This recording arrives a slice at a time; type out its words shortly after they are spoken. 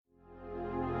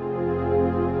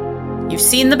You've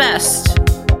seen the best.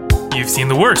 You've seen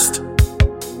the worst.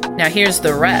 Now here's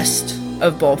the rest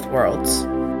of both worlds.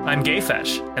 I'm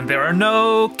Gayfesh, and there are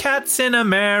no cats in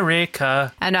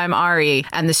America. And I'm Ari,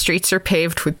 and the streets are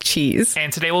paved with cheese.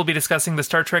 And today we'll be discussing the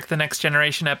Star Trek The Next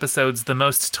Generation episodes, The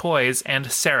Most Toys, and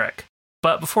Sarek.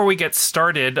 But before we get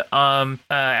started,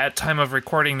 at time of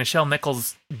recording, Nichelle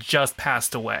Nichols just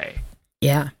passed away.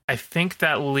 Yeah. I think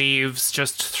that leaves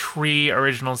just 3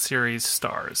 original series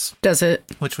stars. Does it?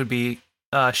 Which would be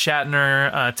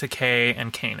Shatner, Takei,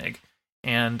 and Koenig.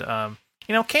 And,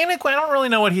 Koenig, I don't really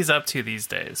know what he's up to these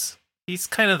days. He's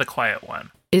kind of the quiet one.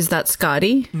 Is that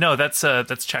Scotty? No, that's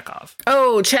Chekhov.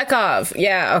 Oh, Chekhov.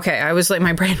 Yeah, okay. I was like,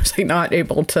 my brain was like not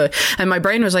able to, and my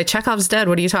brain was like, Chekhov's dead.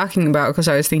 What are you talking about? Because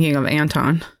I was thinking of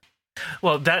Anton.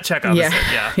 Well, that Chekhov is it,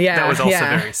 yeah. That was also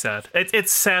very sad.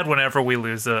 It's sad whenever we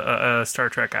lose a Star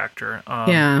Trek actor.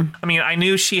 Yeah. I mean, I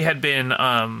knew she had been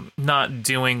not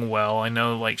doing well. I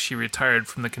know, like, she retired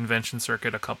from the convention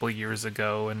circuit a couple of years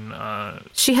ago. And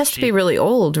she has to be really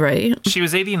old, right? She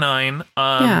was 89.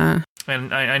 Yeah.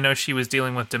 And I know she was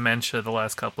dealing with dementia the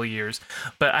last couple of years.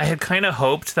 But I had kind of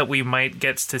hoped that we might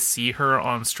get to see her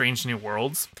on Strange New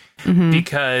Worlds. Mm-hmm.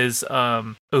 Because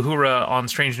Uhura on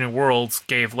Strange New Worlds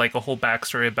gave like a whole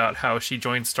backstory about how she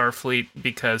joined Starfleet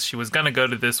because she was going to go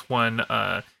to this one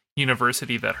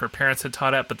university that her parents had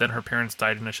taught at, but then her parents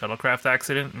died in a shuttlecraft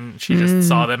accident, and she just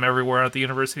saw them everywhere at the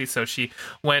university. So she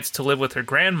went to live with her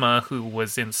grandma, who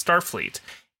was in Starfleet.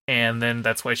 And then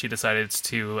that's why she decided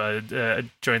to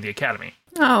join the academy.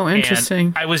 Oh, interesting.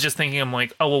 And I was just thinking, I'm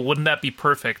like, oh, well, wouldn't that be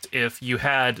perfect if you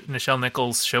had Nichelle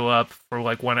Nichols show up for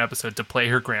like one episode to play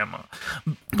her grandma?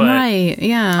 But right,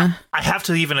 yeah. I have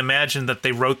to even imagine that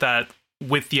they wrote that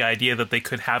with the idea that they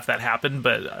could have that happen.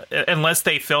 But unless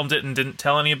they filmed it and didn't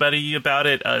tell anybody about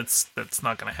it, that's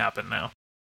not going to happen now.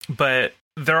 But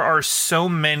there are so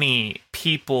many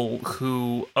people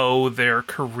who owe their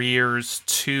careers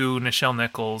to Nichelle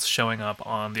Nichols showing up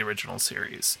on the original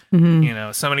series.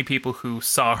 Mm-hmm. So many people who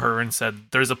saw her and said,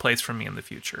 there's a place for me in the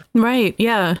future. Right,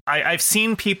 yeah. I've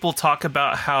seen people talk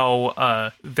about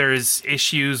how there's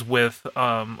issues with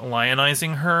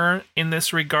lionizing her in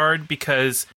this regard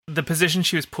because the position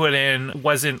she was put in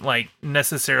wasn't like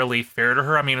necessarily fair to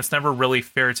her. I mean, it's never really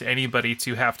fair to anybody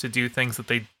to have to do things that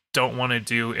they don't want to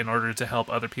do in order to help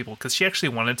other people, because she actually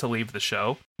wanted to leave the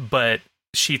show, but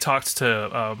she talked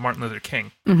to Martin Luther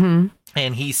King, mm-hmm.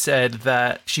 and he said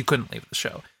that she couldn't leave the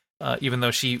show, even though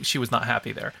she was not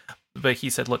happy there. But he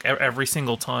said, look, every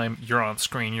single time you're on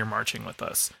screen, you're marching with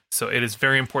us. So it is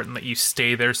very important that you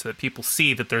stay there so that people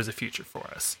see that there's a future for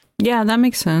us. Yeah, that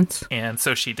makes sense. And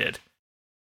so she did.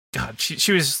 God,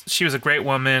 she was a great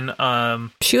woman.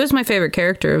 She was my favorite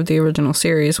character of the original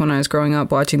series when I was growing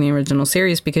up watching the original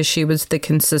series, because she was the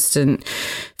consistent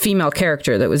female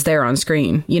character that was there on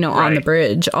screen, right. On the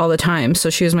bridge all the time. So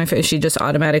she was my favorite. She just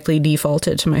automatically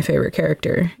defaulted to my favorite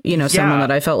character, someone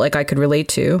that I felt like I could relate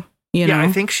to.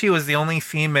 I think she was the only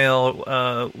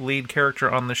female lead character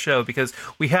on the show, because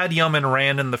we had Yeoman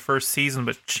Rand in the first season,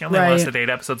 but she only lasted 8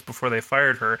 episodes before they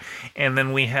fired her. And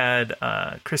then we had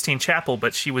Christine Chappell,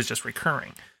 but she was just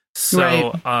recurring.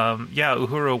 So,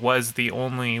 Uhura was the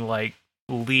only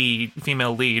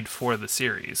female lead for the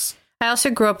series. I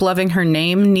also grew up loving her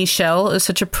name. Nichelle is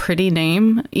such a pretty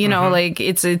name, mm-hmm. Like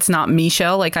it's not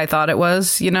Michelle like I thought it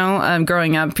was,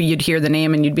 growing up, you'd hear the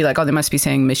name and you'd be like, oh, they must be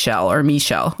saying Michelle or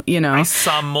Michelle, I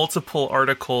saw multiple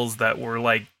articles that were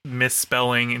like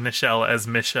misspelling Nichelle as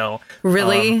Michelle.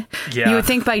 Really? Yeah. You would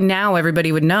think by now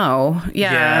everybody would know.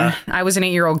 Yeah. I was an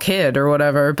 8-year-old kid or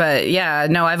whatever, but yeah,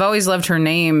 no, I've always loved her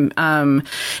name. And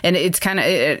it's kind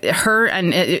of her,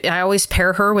 and I always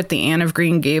pair her with the Anne of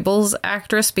Green Gables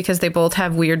actress, because they both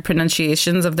have weird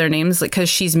pronunciations of their names, because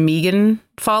she's Megan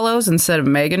Follows instead of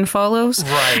Megan Follows.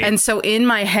 Right. And so in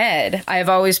my head, I've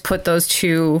always put those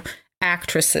two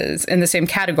actresses in the same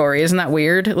category. Isn't that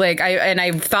weird?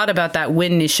 I thought about that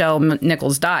when Nichelle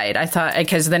Nichols died. I thought,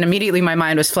 because then immediately my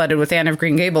mind was flooded with Anne of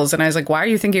Green Gables, and I was like, why are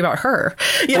you thinking about her?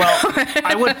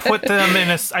 I would put them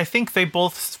in I think they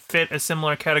both fit a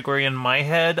similar category in my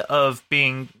head of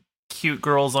being cute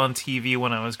girls on TV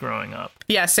when I was growing up.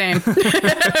 Yeah, same.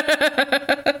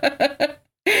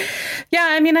 Yeah,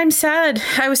 I mean, I'm sad.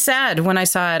 I was sad when I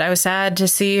saw it. I was sad to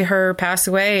see her pass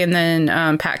away, and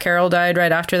then Pat Carroll died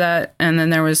right after that, and then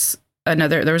there was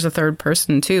a third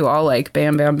person too, all like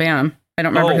bam, bam, bam. I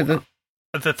don't remember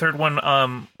the third one.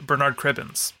 Bernard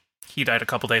Cribbins. He died a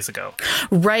couple days ago.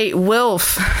 Right,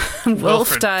 Wilf.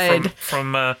 Wilf died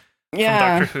from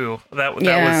Yeah. Doctor Who. That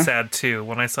was sad too.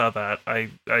 When I saw that, I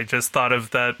just thought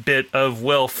of that bit of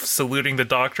Wilf saluting the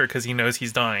Doctor because he knows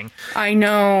he's dying. I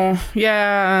know.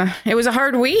 Yeah. It was a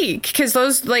hard week because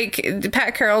those, like,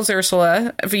 Pat Carroll's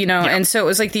Ursula, and so it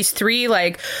was like these three,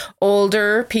 like,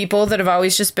 older people that have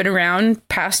always just been around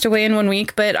passed away in one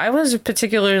week. But I was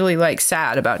particularly, like,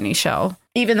 sad about Nichelle.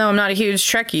 Even though I'm not a huge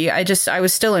Trekkie, I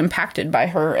was still impacted by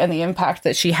her and the impact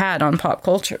that she had on pop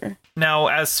culture. Now,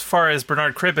 as far as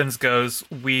Bernard Cribbins goes,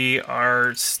 we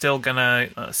are still gonna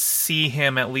see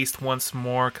him at least once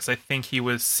more, because I think he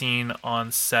was seen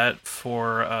on set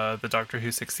for the Doctor Who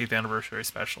 60th anniversary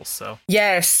special. So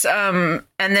yes, and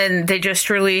then they just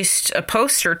released a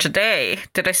poster today.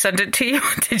 Did I send it to you?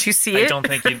 Did you see it? I don't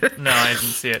think you. No, I didn't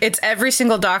see it. It's every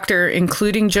single Doctor,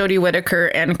 including Jodie Whittaker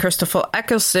and Christopher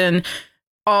Eccleston,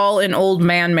 all in old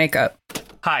man makeup.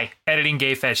 Hi, Editing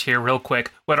Gayfesh here real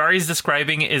quick. What Ari's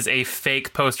describing is a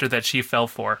fake poster that she fell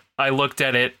for. I looked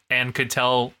at it and could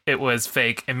tell it was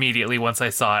fake immediately once I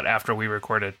saw it after we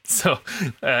recorded. So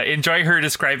enjoy her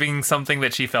describing something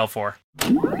that she fell for.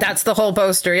 That's the whole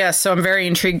poster, yes. So I'm very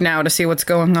intrigued now to see what's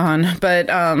going on.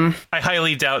 But I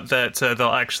highly doubt that they'll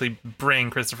actually bring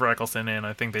Christopher Eccleston in.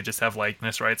 I think they just have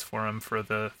likeness rights for him for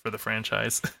the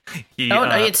franchise.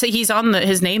 He's on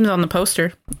his name's on the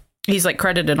poster. He's, like,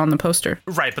 credited on the poster.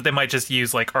 Right, but they might just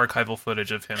use, like, archival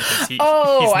footage of him. He's never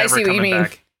I see what you mean.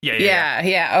 Back.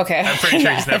 Yeah, okay. I'm pretty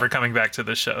sure he's never coming back to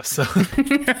the show, so.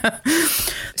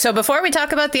 So before we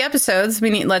talk about the episodes,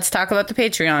 let's talk about the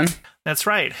Patreon. That's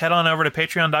right. Head on over to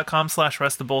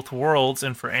patreon.com/restofbothworlds,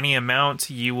 and for any amount,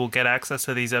 you will get access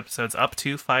to these episodes up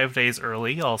to 5 days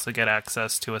early. You'll also get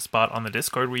access to a spot on the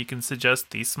Discord where you can suggest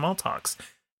these small talks.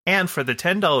 And for the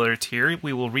 $10 tier,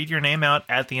 we will read your name out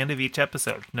at the end of each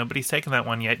episode. Nobody's taken that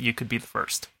one yet. You could be the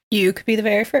first. You could be the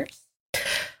very first.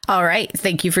 All right.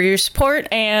 Thank you for your support.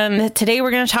 And today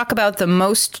we're going to talk about The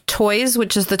Most Toys,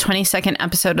 which is the 22nd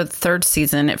episode of the third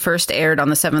season. It first aired on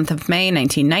the 7th of May,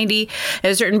 1990. It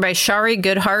was written by Shari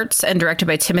Goodharts and directed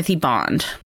by Timothy Bond.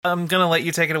 I'm going to let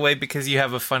you take it away because you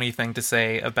have a funny thing to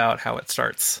say about how it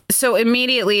starts. So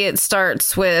immediately it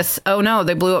starts with, oh no,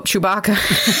 they blew up Chewbacca.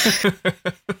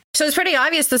 So it's pretty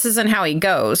obvious this isn't how he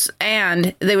goes.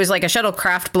 And there was like a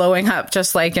shuttlecraft blowing up,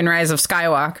 just like in Rise of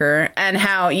Skywalker. And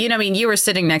how, you were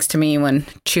sitting next to me when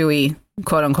Chewie,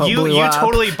 quote unquote, blew up. You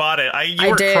totally bought it.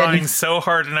 You were crying so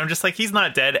hard. And I'm just like, he's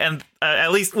not dead. And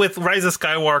at least with Rise of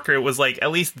Skywalker, it was like, at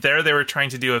least there they were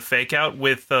trying to do a fake out.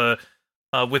 With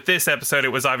this episode, it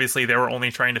was obviously they were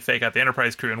only trying to fake out the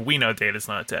Enterprise crew, and we know Data's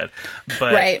not dead.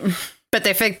 But right. But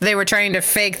they were trying to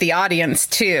fake the audience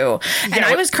too. And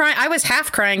I was crying. I was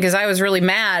half crying because I was really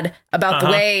mad about the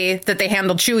way that they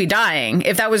handled Chewie dying.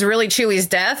 If that was really Chewie's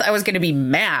death, I was going to be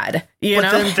mad.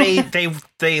 Then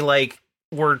they like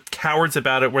were cowards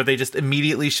about it, where they just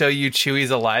immediately show you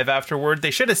Chewie's alive afterward.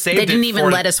 They should have saved it. They didn't even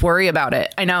let us worry about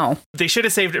it. I know. They should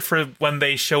have saved it for when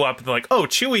they show up and they're like, oh,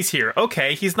 Chewie's here.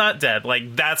 Okay, he's not dead.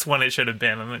 Like, that's when it should have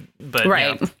been. But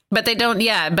right. Yeah. But they don't.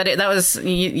 Yeah. But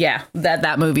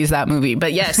that movie's that movie.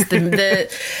 But yes, the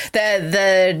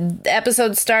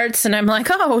episode starts and I'm like,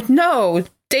 oh no,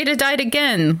 Data died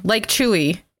again, like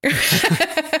Chewie.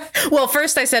 Well,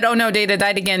 first I said, oh no, Data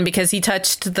died again because he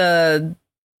touched the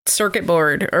circuit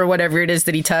board or whatever it is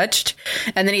that he touched,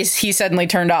 and then he suddenly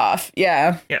turned off.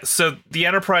 Yeah. So the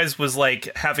Enterprise was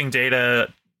like having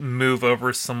Data move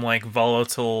over some like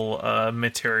volatile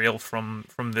material from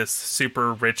this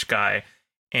super rich guy,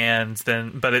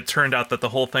 but it turned out that the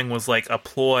whole thing was like a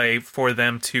ploy for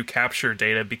them to capture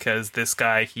Data, because this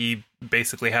guy, he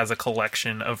basically has a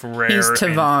collection of rare. He's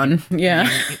Tavon,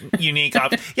 unique.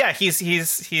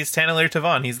 He's Tannelir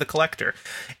Tavon. He's the collector,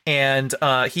 and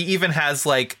he even has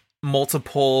like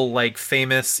multiple like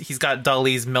famous. He's got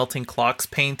Dali's Melting Clocks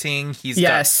painting. He's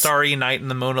got Starry Night and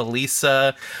the Mona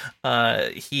Lisa.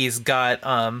 He's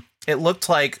got it looked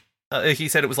like. He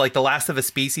said it was like the last of a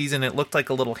species, and it looked like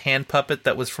a little hand puppet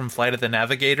that was from Flight of the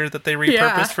Navigator that they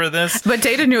repurposed for this. But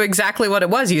Data knew exactly what it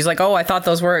was. He was like, oh, I thought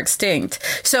those were extinct.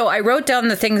 So I wrote down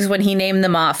the things when he named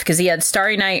them off, because he had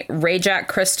Starry Night, Rayjack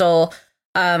Crystal,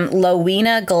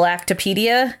 Lowena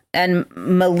Galactopedia, and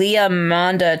Malia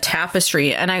Manda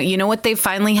Tapestry. And you know what they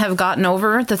finally have gotten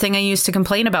over? The thing I used to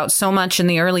complain about so much in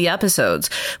the early episodes,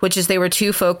 which is they were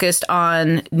too focused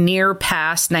on near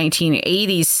past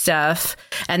 1980s stuff,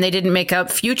 and they didn't make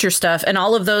up future stuff. And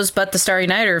all of those but the Starry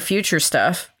Night are future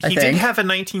stuff. He did have a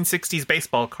 1960s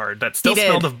baseball card that still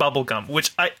smelled of bubblegum,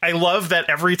 which I love that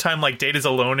every time like Data's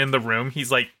alone in the room,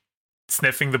 he's like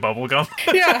sniffing the bubble gum.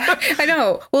 Yeah, I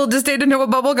know. Well, does Data know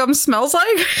what bubble gum smells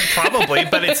like? Probably,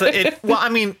 but well, I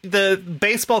mean, the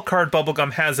baseball card bubble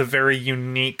gum has a very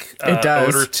unique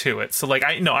odor to it. So, like,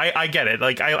 I get it.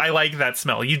 Like, I like that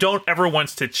smell. You don't ever want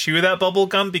to chew that bubble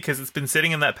gum because it's been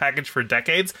sitting in that package for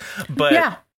decades, but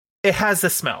yeah. It has the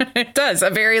smell. It does.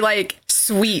 A very, like,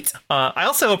 sweet. I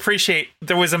also appreciate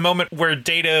there was a moment where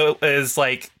Data is,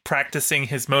 like, practicing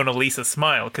his Mona Lisa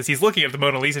smile, because he's looking at the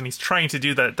Mona Lisa and he's trying to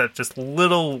do that just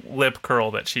little lip curl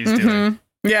that she's doing.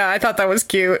 Yeah, I thought that was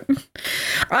cute.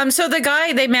 So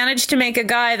they managed to make a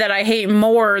guy that I hate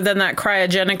more than that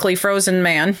cryogenically frozen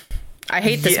man. I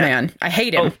hate this man. I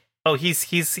hate him. Oh, he's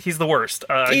the worst.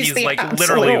 He's the like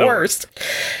literally the worst.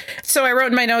 So I wrote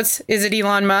in my notes, is it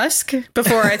Elon Musk?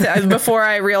 Before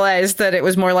I realized that it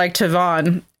was more like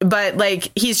Tavon. But like,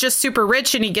 he's just super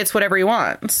rich and he gets whatever he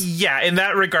wants. Yeah, in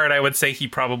that regard, I would say he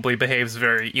probably behaves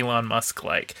very Elon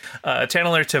Musk-like.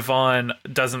 Chandler Tavon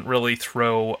doesn't really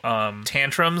throw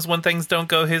tantrums when things don't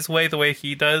go his way the way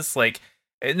he does. Like,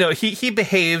 no, he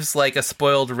behaves like a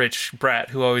spoiled rich brat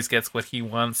who always gets what he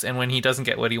wants, and when he doesn't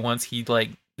get what he wants, he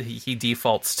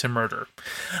defaults to murder.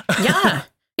 Yeah.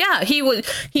 Yeah, he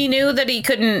knew that he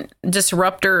couldn't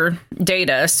disrupt her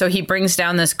Data, so he brings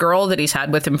down this girl that he's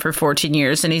had with him for 14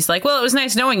 years, and he's like, well, it was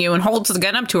nice knowing you, and holds the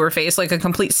gun up to her face like a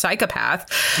complete psychopath.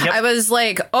 Yep. I was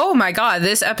like, oh my god,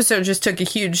 this episode just took a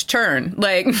huge turn.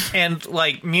 Like, and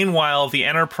like, meanwhile, the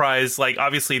Enterprise, like,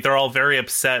 obviously they're all very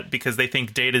upset because they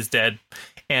think Data's dead.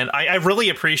 And I really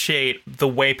appreciate the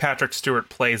way Patrick Stewart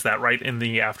plays that right in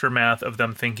the aftermath of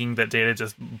them thinking that Data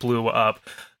just blew up.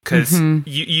 Because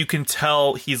you can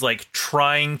tell he's like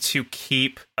trying to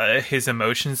keep his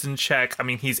emotions in check. I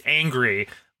mean, he's angry,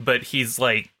 but he's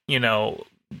like,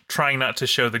 trying not to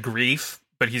show the grief.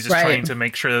 But he's just trying to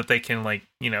make sure that they can, like,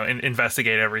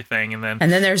 investigate everything. And then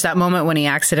there's that moment when he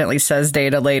accidentally says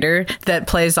Data later that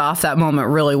plays off that moment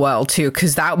really well, too,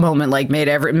 because that moment, like,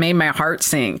 made my heart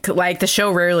sink. Like, the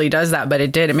show rarely does that, but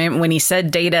it did. When he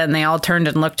said Data and they all turned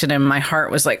and looked at him, my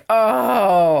heart was like,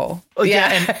 oh.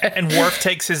 Yeah. And Worf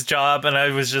takes his job. And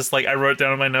I was just like, I wrote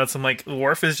down in my notes, I'm like,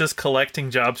 Worf is just collecting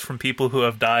jobs from people who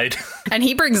have died. And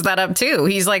he brings that up, too.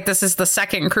 He's like, this is the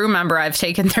second crew member I've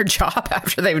taken their job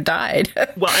after they've died.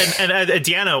 Well, and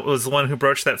Deanna was the one who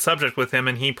broached that subject with him,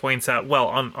 and he points out, well,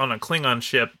 on a Klingon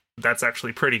ship, that's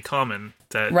actually pretty common.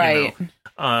 That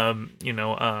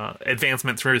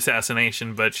advancement through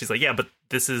assassination. But she's like, yeah, but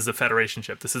this is a Federation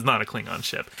ship. This is not a Klingon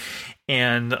ship.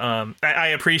 And I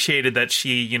appreciated that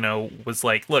she, was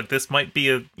like, look, this might be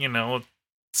a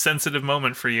sensitive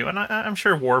moment for you. And I'm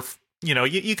sure Worf,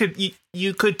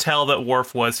 you could tell that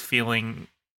Worf was feeling,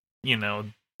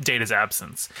 Data's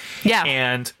absence. Yeah,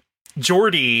 and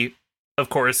Geordi, of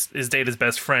course, is Data's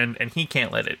best friend, and he can't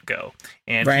let it go.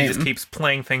 And he just keeps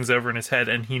playing things over in his head,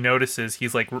 and he notices,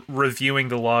 he's like reviewing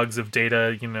the logs of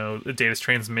Data, Data's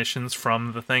transmissions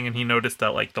from the thing, and he noticed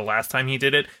that, like, the last time he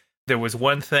did it, there was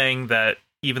one thing that,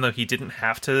 even though he didn't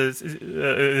have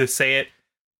to say it,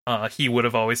 he would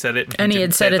have always said it. And he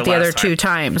had said it the other 2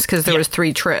 times, because there was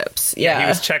 3 trips. Yeah, he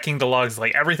was checking the logs,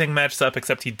 like, everything matched up,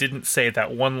 except he didn't say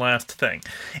that one last thing.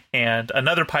 And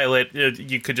another pilot,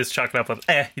 you could just chalk it up with,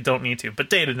 you don't need to. But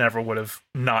Data never would have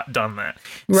not done that.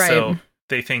 Right. So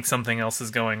they think something else is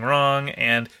going wrong.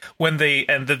 And when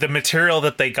the material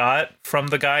that they got from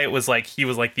the guy, it was like, he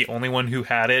was like the only one who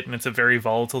had it. And it's a very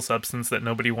volatile substance that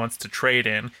nobody wants to trade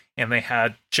in. And they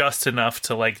had just enough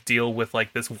to, like, deal with,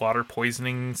 like, this water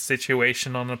poisoning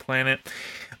situation on the planet.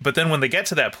 But then when they get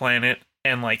to that planet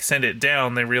and, like, send it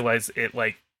down, they realize it,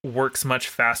 like, works much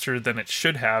faster than it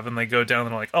should have. And they go down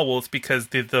and they're like, oh, well, it's because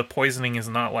the poisoning is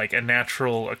not, like, a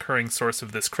natural occurring source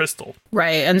of this crystal.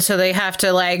 Right. And so they have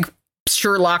to, like,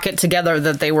 Sherlock it together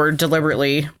that they were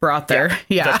deliberately brought there.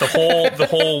 Yeah. That the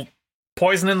whole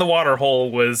poison in the water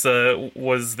hole was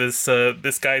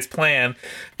this guy's plan.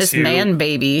 This man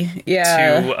baby.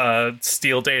 Yeah. To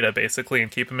steal Data, basically, and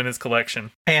keep him in his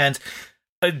collection. And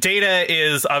Data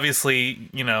is obviously,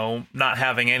 not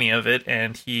having any of it,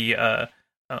 and he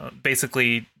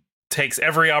basically takes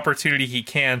every opportunity he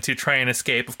can to try and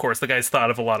escape. Of course, the guy's thought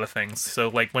of a lot of things. So,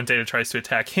 like, when Data tries to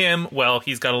attack him, well,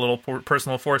 he's got a little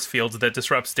personal force field that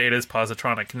disrupts Data's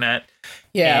positronic net.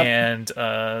 Yeah.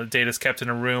 And Data's kept in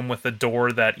a room with a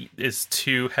door that is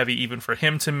too heavy even for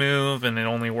him to move, and it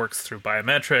only works through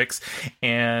biometrics.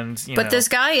 And But this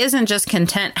guy isn't just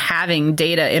content having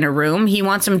Data in a room. He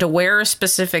wants him to wear a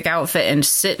specific outfit and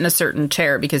sit in a certain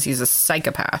chair because he's a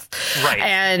psychopath. Right.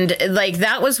 And, like,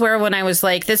 that was where, when I was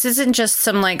like, this isn't just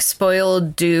some, like,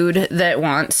 spoiled dude that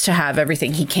wants to have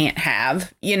everything he can't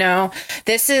have,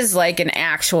 This is, like, an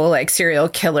actual, like, serial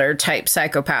killer type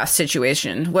psychopath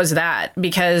situation. Was that that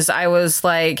because I was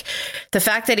like, the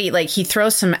fact that he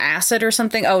throws some acid or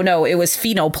something. Oh no, it was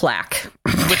phenoplaque.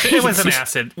 Which it was an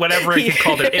acid, whatever he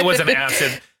called it. It was an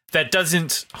acid that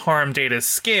doesn't harm Data's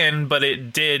skin, but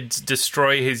it did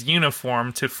destroy his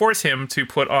uniform to force him to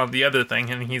put on the other thing.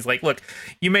 And he's like, look,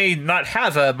 you may not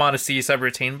have a modesty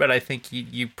subroutine, but I think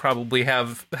you probably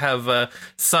have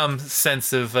some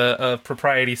sense of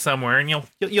propriety somewhere, and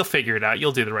you'll figure it out.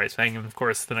 You'll do the right thing. And of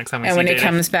course, the next time we see Data, Data, he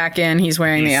comes back in, he's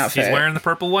wearing the outfit. He's wearing the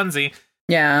purple onesie.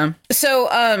 Yeah. So,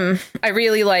 I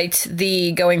really liked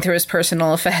the going through his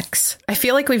personal effects. I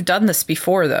feel like we've done this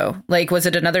before, though. Like, was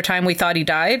it another time we thought he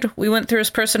died? We went through his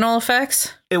personal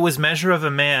effects? It was Measure of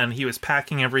a Man. He was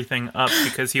packing everything up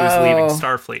because he was leaving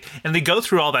Starfleet. And they go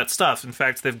through all that stuff. In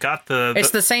fact, they've got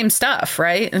it's the same stuff,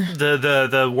 right?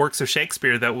 The works of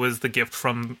Shakespeare that was the gift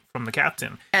from the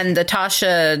captain. And the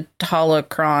Tasha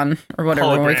holocron, or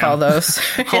whatever we call those.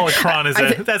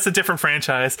 Holocron that's a different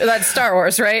franchise. That's Star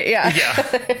Wars, right? Yeah. Yeah.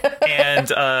 And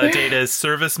Data's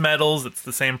service medals. It's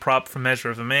the same prop from Measure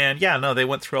of a Man. Yeah, no, they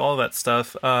went through all that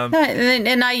stuff. And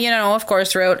I, of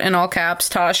course, wrote in all caps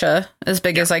Tasha as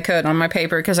big as I could on my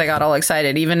paper because I got all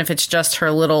excited, even if it's just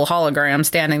her little hologram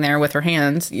standing there with her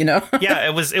hands, Yeah,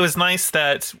 it was nice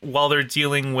that while they're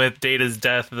dealing with Data's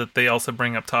death, that they also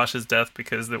bring up Tasha's death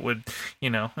because it would,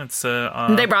 it's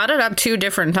they brought it up 2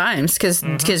 different times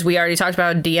because we already talked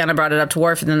about Deanna brought it up to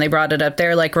Worf, and then they brought it up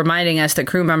there, like reminding us that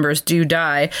crew members do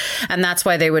die, and that's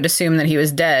why they would assume that he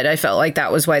was dead. I felt like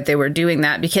that was why they were doing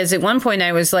that, because at one point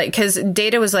I was like, because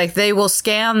Data was like, they will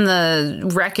scan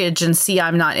the wreckage and see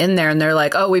I'm not in there, and they're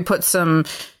like, oh, we put some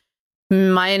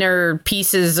minor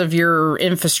pieces of your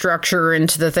infrastructure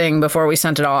into the thing before we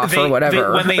sent it off or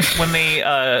whatever. When they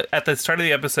at the start of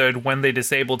the episode, when they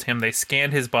disabled him, they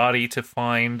scanned his body to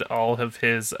find all of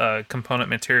his component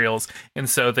materials, and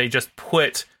so they just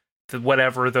put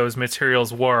whatever those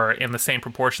materials were in the same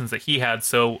proportions that he had.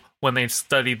 So when they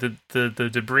study the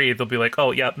debris, they'll be like,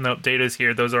 oh, yeah, no, Data's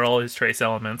here. Those are all his trace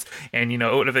elements. And, it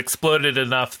would have exploded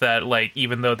enough that, like,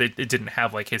 even though it didn't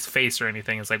have, like, his face or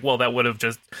anything, it's like, well, that would have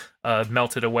just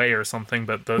melted away or something.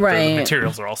 But the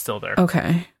materials are all still there.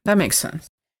 Okay, that makes sense.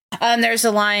 There's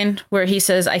a line where he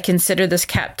says, I consider this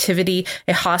captivity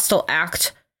a hostile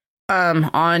act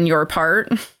on your part.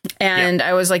 And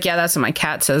I was like, yeah, that's what my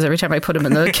cat says every time I put him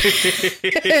in the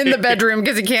in the bedroom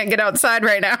because he can't get outside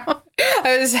right now.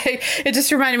 I was like, it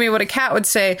just reminded me of what a cat would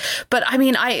say. But I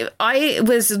mean, I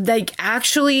was like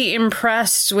actually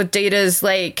impressed with Data's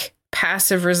like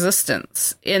passive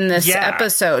resistance in this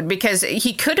episode, because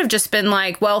he could have just been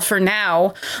like, well, for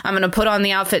now, I'm going to put on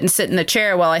the outfit and sit in the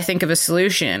chair while I think of a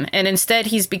solution. And instead,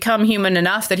 he's become human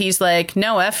enough that he's like,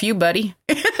 no, F you, buddy.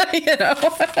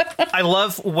 I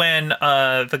love when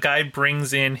the guy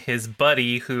brings in his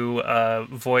buddy who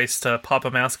voiced Papa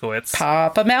Mouskowitz.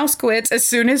 Papa Mouskowitz. As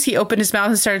soon as he opened his mouth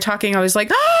and started talking, I was like,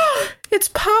 oh, it's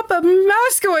Papa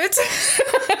Mouskowitz.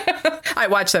 I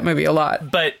watched that movie a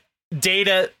lot. But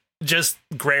Data just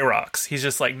gray rocks. He's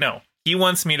just like, no, he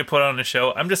wants me to put on a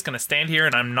show. I'm just going to stand here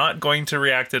and I'm not going to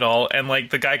react at all. And like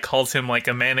the guy calls him like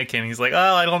a mannequin. He's like,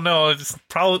 oh, I don't know.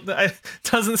 It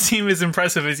doesn't seem as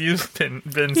impressive as you've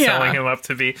been selling him up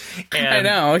to be. And I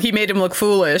know. He made him look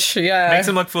foolish. Yeah. Makes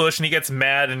him look foolish, and he gets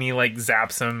mad and he like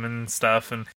zaps him and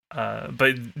stuff. And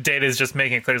but Data's just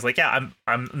making it clear. He's like, yeah,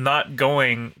 I'm not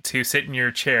going to sit in your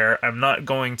chair. I'm not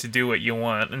going to do what you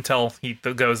want, until he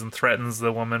goes and threatens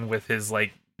the woman with his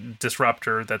like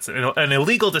disruptor. That's an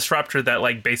illegal disruptor that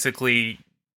like basically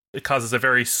it causes a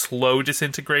very slow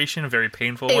disintegration, a very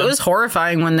painful one. It was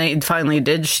horrifying when they finally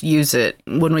did use it.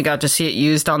 When we got to see it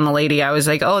used on the lady, I was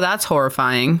like, oh, that's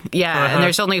horrifying. Yeah, and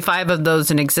there's only 5 of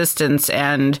those in existence,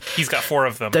 and he's got 4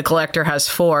 of them. The collector has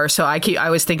 4, so I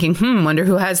was thinking, wonder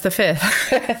who has the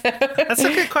 5th. That's a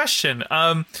good question.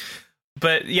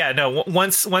 But yeah, no,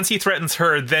 once he threatens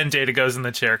her, then Data goes in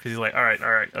the chair because he's like, all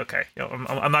right, okay.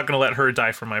 I'm not going to let her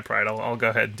die for my pride. I'll go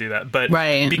ahead and do that. But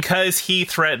because he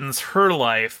threatens her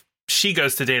life, she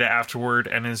goes to Data afterward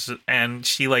and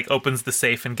she like opens the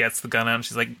safe and gets the gun out. And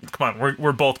she's like, come on,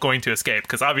 we're both going to escape.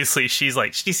 Because obviously she's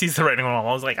like, she sees the writing on the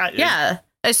wall. I was like, yeah.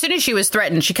 As soon as she was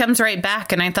threatened, she comes right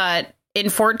back. And I thought, in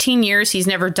 14 years, he's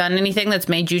never done anything that's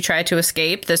made you try to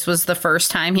escape. This was the first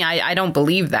time. I don't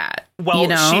believe that. Well,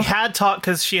 she had talked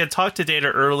to Data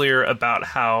earlier about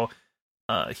how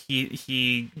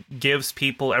he gives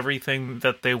people everything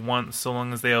that they want so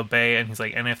long as they obey. And he's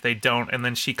like, and if they don't, and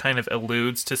then she kind of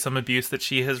alludes to some abuse that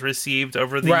she has received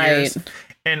over the years.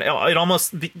 And it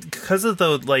almost, because of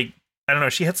the like I don't know,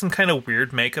 she had some kind of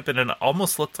weird makeup, and it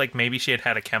almost looked like maybe she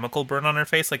had a chemical burn on her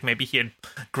face. Like maybe he had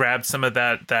grabbed some of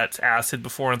that acid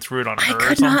before and threw it on her or something.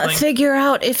 I could not figure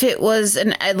out if it was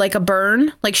like a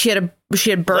burn. Like she had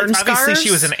burn scars. Obviously,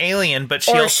 she was an alien, but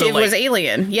she also was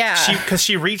alien. Yeah, because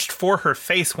she reached for her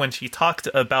face when she talked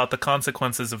about the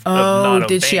consequences of not obeying.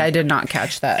 Did she? I did not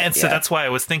catch that. And so that's why I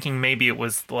was thinking maybe it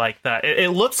was like that.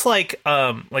 It looks like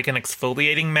an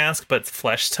exfoliating mask, but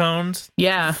flesh toned.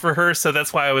 Yeah, for her. So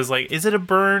that's why I was like, is it a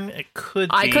burn? It could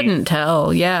be. I couldn't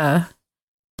tell. Yeah.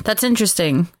 That's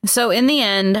interesting. So in the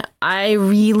end, I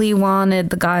really wanted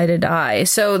the guy to die.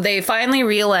 So they finally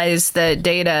realized that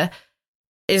Data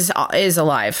is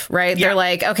alive, right? Yeah. They're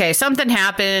like, okay, something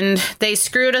happened. They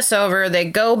screwed us over. They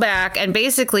go back, and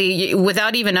basically,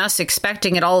 without even us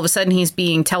expecting it, all of a sudden he's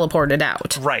being teleported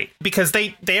out. Right. Because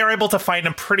they are able to find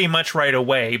him pretty much right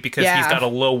away because he's got a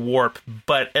low warp.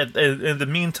 But in the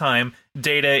meantime,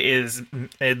 Data is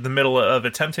in the middle of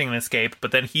attempting an escape,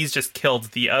 but then he's just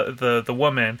killed the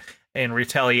woman in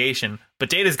retaliation. But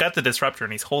Data's got the disruptor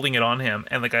and he's holding it on him,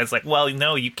 and the guy's like, well,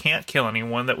 no, you can't kill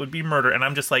anyone. That would be murder. And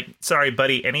I'm just like, sorry,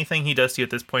 buddy, anything he does to you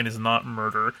at this point is not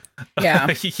murder.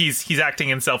 Yeah. he's acting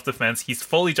in self-defense. He's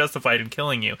fully justified in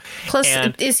killing you. Plus,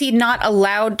 is he not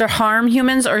allowed to harm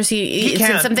humans, or is he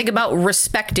said something about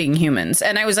respecting humans?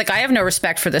 And I was like, I have no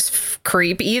respect for this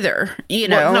creep either, you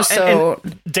know? Well, no, so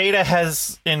and Data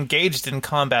has engaged in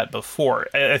combat before.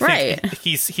 I think right.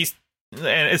 He's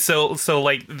and so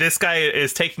like this guy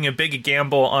is taking a big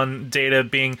gamble on Data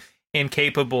being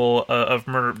incapable of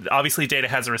murder. Obviously, Data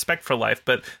has a respect for life,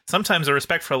 but sometimes a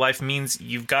respect for life means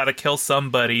you've got to kill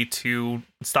somebody to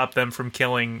stop them from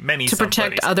killing many to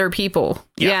protect other people.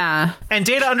 Yeah. And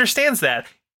Data understands that.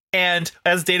 And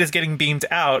as Data's getting beamed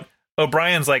out,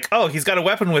 O'Brien's like, oh, he's got a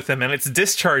weapon with him and it's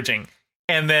discharging.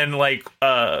 And then, like,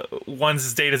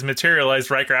 once Data's materialized,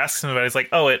 Riker asks him about it. He's like,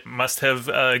 oh, it must have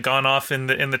gone off in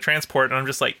the transport. And I'm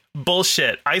just like,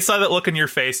 bullshit. I saw that look in your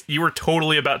face. You were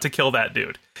totally about to kill that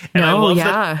dude. And I love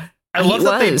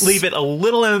that they leave it a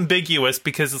little ambiguous,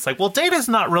 because it's like, well, Data's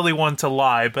not really one to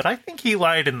lie, but I think he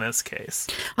lied in this case.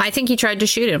 I think he tried to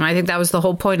shoot him. I think that was the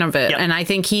whole point of it. Yep. And I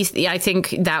think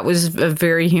that was a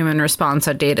very human response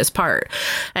on Data's part.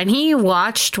 And he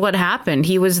watched what happened.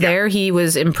 He was there. He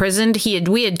was imprisoned.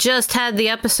 We had just had the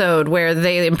episode where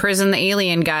they imprisoned the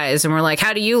alien guys, and we're like,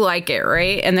 how do you like it,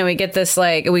 right? And then we get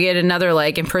another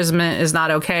imprisonment is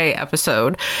not okay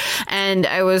episode. And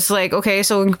I was like, okay,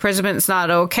 so imprisonment's not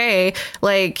okay.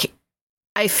 Like,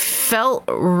 I felt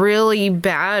really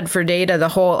bad for Data the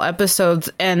whole episode,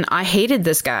 and I hated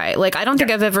this guy. Like, I don't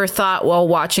think I've ever thought while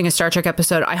watching a Star Trek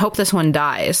episode, I hope this one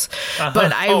dies.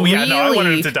 But I I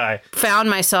wanted him to die.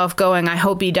 Found myself going, I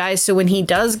hope he dies. So when he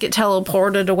does get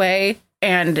teleported away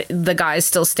and the guy's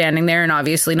still standing there and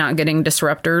obviously not getting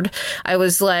disrupted, I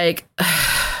was like,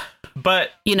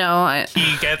 but you know,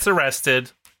 he gets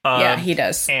arrested. Yeah, he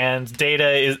does. And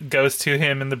Data goes to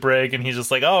him in the brig, and he's just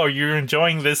like, oh, you're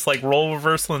enjoying this like role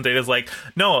reversal? And Data's like,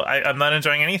 no, I'm not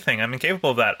enjoying anything. I'm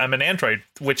incapable of that. I'm an android,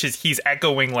 which is, he's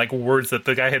echoing like words that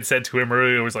the guy had said to him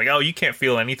earlier. It was like, oh, you can't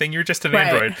feel anything. You're just an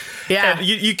android. Yeah. And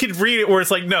you could read it where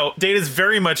it's like, no, Data's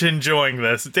very much enjoying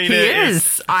this. Data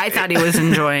is. I thought he was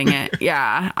enjoying it.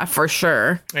 Yeah, for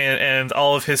sure. And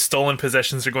all of his stolen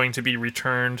possessions are going to be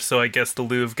returned. So I guess the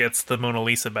Louvre gets the Mona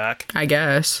Lisa back. I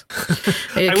guess.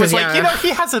 I was like, he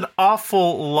has an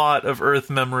awful lot of Earth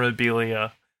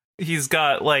memorabilia. He's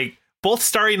got like both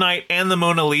Starry Night and the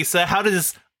Mona Lisa. How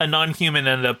does a non-human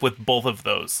end up with both of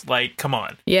those? Like, come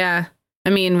on. Yeah.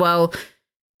 I mean, well,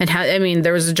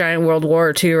 there was a giant world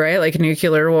war too, right? Like a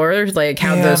nuclear war. Like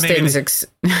how those things,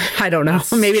 I don't know.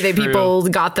 Maybe people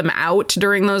got them out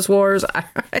during those wars. I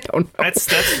don't know.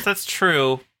 That's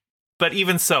true. But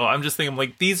even so, I'm just thinking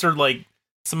like, these are like,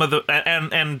 some of the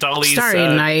and Dali's Starry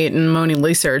Night and Mona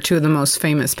Lisa are two of the most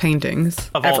famous paintings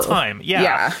of all time.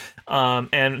 Yeah.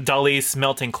 And Dali's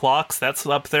melting clocks, that's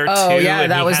up there too. Oh yeah,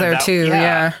 and that was there too.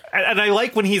 Yeah. And I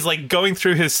like when he's like going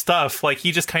through his stuff, like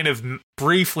he just kind of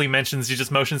briefly mentions, he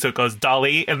just motions, so it goes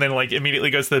Dali, and then like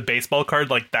immediately goes to the baseball card.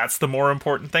 Like that's the more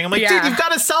important thing. I'm like, dude, you've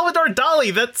got a Salvador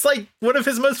Dali. That's like one of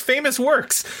his most famous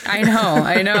works. I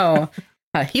know.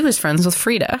 He was friends with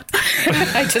Frida.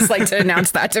 I just like to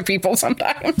announce that to people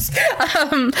sometimes.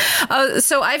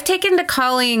 So I've taken to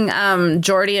calling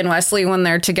Geordi and Wesley when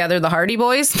they're together the Hardy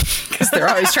Boys, because they're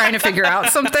always trying to figure out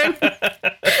something.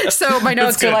 So my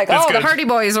notes are like, the Hardy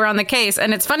Boys are on the case.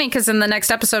 And it's funny because in the next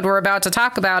episode we're about to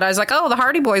talk about, I was like, oh, the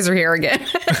Hardy Boys are here again.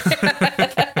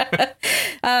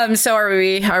 So are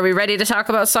we ready to talk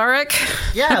about Sarek?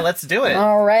 Yeah, let's do it.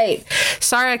 All right.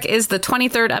 Sarek is the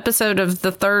 23rd episode of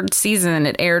the 3rd season.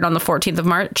 It aired on the 14th of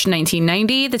March,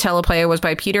 1990. The teleplay was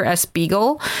by Peter S.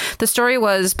 Beagle. The story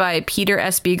was by Peter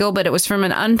S. Beagle, but it was from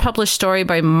an unpublished story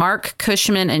by Mark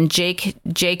Cushman and Jake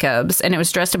Jacobs, and it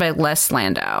was directed by Les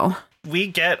Landau. We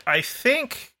get, I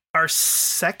think, our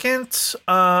second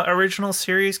original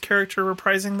series character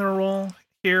reprising their role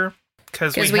here.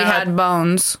 Because we had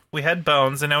Bones. We had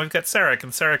Bones, and now we've got Sarek,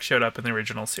 and Sarek showed up in the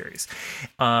original series.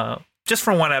 Just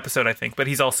for one episode, I think, but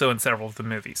he's also in several of the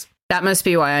movies. That must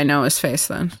be why I know his face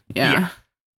then. Yeah.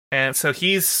 And so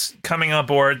he's coming on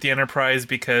board the Enterprise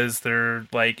because they're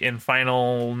like in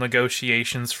final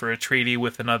negotiations for a treaty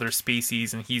with another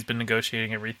species, and he's been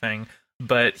negotiating everything.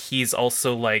 But he's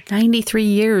also like 93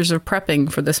 years of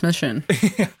prepping for this mission.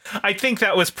 I think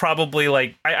that was probably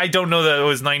like I don't know that it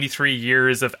was 93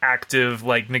 years of active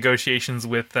like negotiations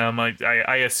with them.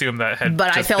 I assume that had.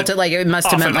 But I felt it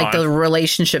must have meant like the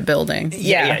relationship building.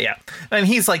 Yeah. And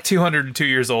he's like 202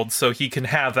 years old, so he can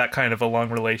have that kind of a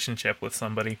long relationship with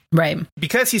somebody. Right.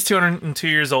 Because he's 202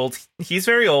 years old, he's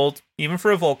very old, even for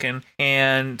a Vulcan,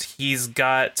 and he's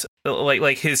got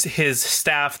like his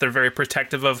staff, they're very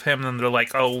protective of him, and they're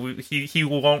like, oh, he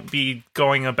won't be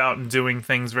going about and doing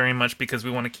things very much because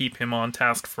we want to keep him on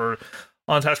task for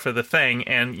the thing.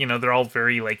 And they're all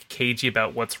very like cagey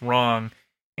about what's wrong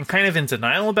and kind of in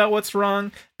denial about what's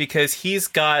wrong because he's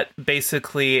got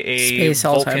basically a space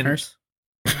Vulcan Alzheimer's.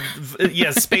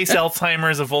 Space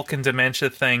Alzheimer's, a Vulcan dementia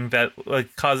thing that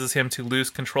causes him to lose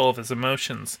control of his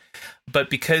emotions. But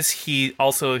because he's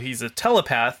a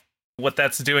telepath, what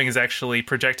that's doing is actually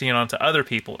projecting it onto other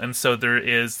people. And so there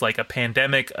is like a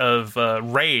pandemic of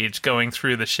rage going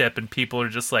through the ship, and people are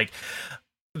just like,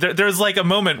 there's like a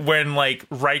moment when like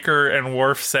Riker and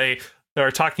Worf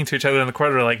they're talking to each other in the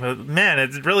corridor, like, man,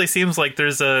 it really seems like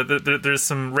there's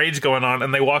some rage going on.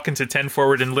 And they walk into 10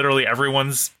 forward and literally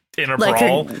everyone's in a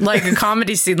brawl. Like a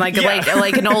comedy scene, like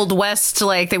an Old West,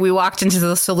 like that we walked into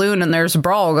the saloon and there's a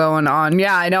brawl going on.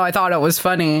 Yeah, I know. I thought it was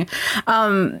funny.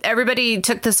 Everybody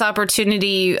took this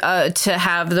opportunity to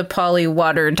have the poly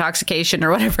water intoxication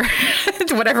or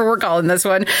whatever we're calling this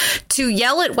one, to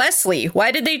yell at Wesley.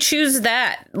 Why did they choose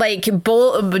that? Like,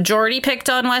 majority picked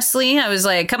on Wesley. I was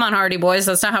like, come on, Hardy Boys,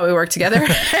 that's not how we work together.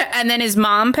 And then his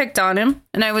mom picked on him,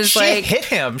 and I was she hit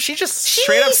him. She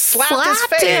straight up slapped his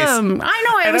face. Him. I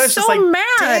know. I was so like, mad.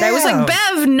 Damn. I was like,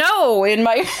 Bev, no. In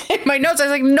my notes, I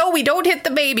was like, no, we don't hit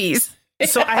the babies.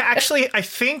 So I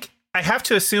think I have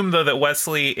to assume, though, that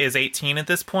Wesley is 18 at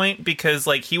this point, because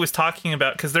like he was talking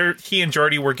about, because he and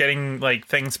Geordi were getting like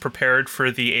things prepared for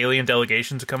the alien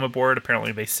delegation to come aboard.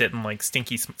 Apparently they sit in like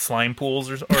stinky slime pools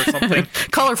or something.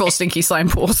 Colorful stinky slime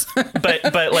pools.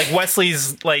 but like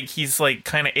Wesley's like, he's like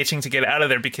kind of itching to get out of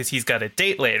there because he's got a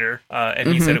date later. And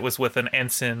he said it was with an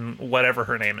ensign, whatever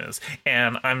her name is.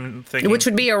 And I'm thinking, which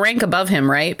would be a rank above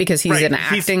him, right? Because he's an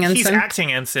acting ensign. He's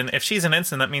acting ensign. If she's an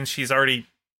ensign, that means she's already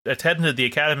attended the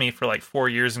academy for like 4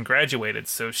 years and graduated,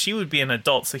 so she would be an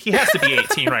adult, so he has to be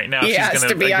 18 right now. He has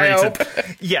to be, I hope.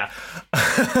 Yeah.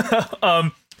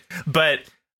 But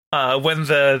when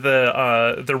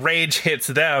the rage hits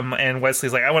them and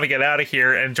Wesley's like, I want to get out of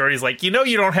here, and Geordi's like, you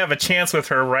don't have a chance with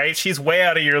her, right? She's way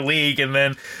out of your league. And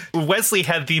then Wesley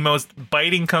had the most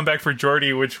biting comeback for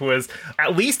Geordi, which was,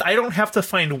 at least I don't have to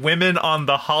find women on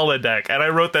the holodeck. And I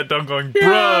wrote that down going,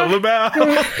 bruh,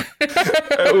 Lamau.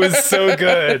 It was so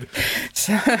good.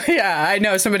 Yeah, I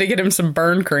know. Somebody get him some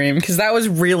burn cream, because that was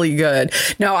really good.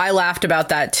 No, I laughed about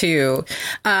that too.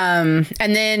 And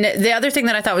then the other thing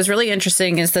that I thought was really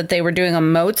interesting is that they were doing a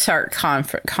Mozart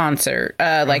concert,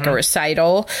 like a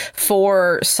recital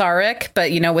for Sarek,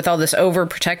 but with all this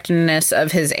overprotectiveness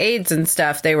of his aides and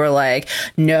stuff, they were like,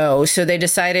 no. So they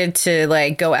decided to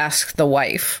like go ask the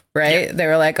wife, right? Yep. They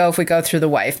were like, oh, if we go through the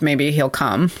wife, maybe he'll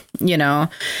come, Well,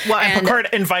 and Picard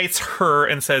invites her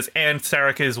and says, and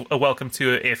Sarek is welcome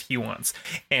to it if he wants.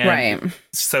 And right.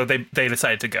 So they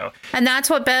decided to go. And that's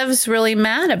what Bev's really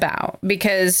mad about,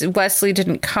 because Wesley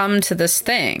didn't come to this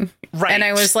thing. Right. And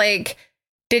I was like,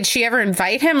 did she ever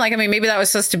invite him? Like, I mean, maybe that was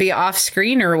supposed to be off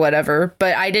screen or whatever,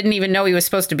 but I didn't even know he was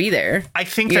supposed to be there. I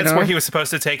think that's where he was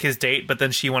supposed to take his date, but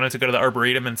then she wanted to go to the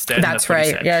Arboretum instead. That's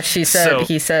right. Yeah, he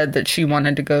said that she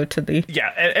wanted to go to the... Yeah,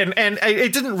 and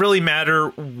it didn't really matter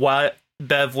what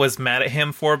Bev was mad at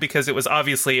him for, because it was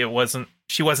obviously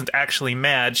she wasn't actually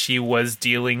mad. She was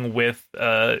dealing with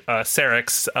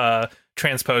Sarek's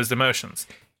transposed emotions.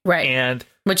 Right. And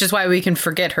which is why we can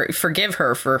forgive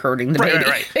her for hurting the baby.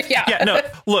 Right. Yeah, no,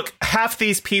 look, half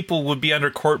these people would be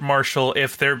under court-martial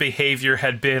if their behavior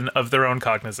had been of their own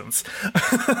cognizance.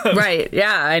 Right,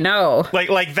 yeah, I know.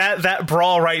 Like that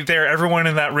brawl right there, everyone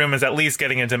in that room is at least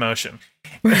getting a demotion.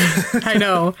 I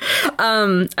know.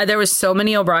 There was so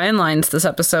many O'Brien lines this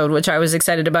episode, which I was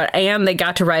excited about, and they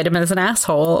got to write him as an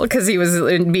asshole because he was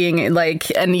being like,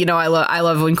 and you know, I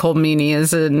love when Cole Meany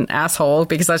is an asshole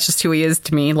because that's just who he is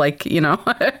to me. Like, you know.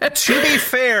 To be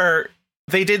fair,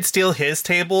 they did steal his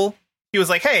table. He was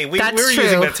like, hey, we were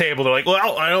using that table. They're like,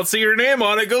 well, I don't see your name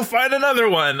on it. Go find another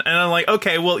one. And I'm like,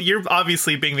 okay, well, you're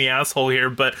obviously being the asshole here.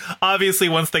 But obviously,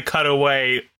 once they cut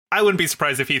away, I wouldn't be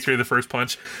surprised if he threw the first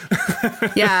punch.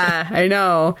 Yeah, I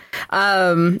know.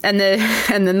 And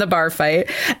then the bar fight.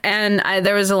 And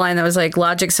there was a line that was like,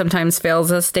 logic sometimes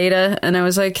fails us, Data. And I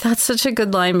was like, that's such a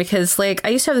good line because like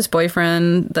I used to have this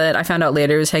boyfriend that I found out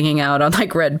later was hanging out on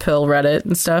like Red Pill Reddit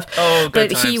and stuff. Oh, good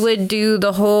But times. he would do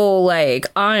the whole like,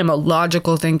 I'm a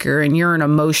logical thinker and you're an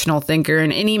emotional thinker.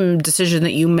 And any decision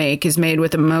that you make is made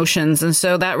with emotions. And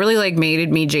so that really like made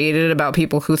me jaded about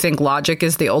people who think logic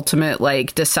is the ultimate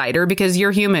like decider because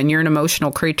you're human. You're an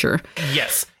emotional creature.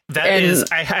 Yes.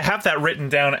 I have that written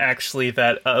down, actually,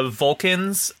 that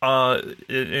Vulcans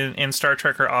in Star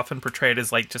Trek are often portrayed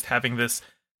as like just having this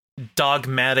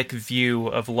dogmatic view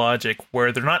of logic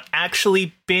where they're not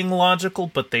actually being logical,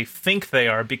 but they think they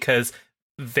are because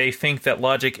they think that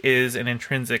logic is an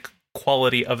intrinsic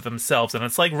quality of themselves. And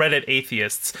it's like Reddit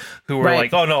atheists who are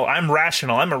like, oh no, I'm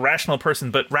rational. I'm a rational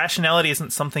person. But rationality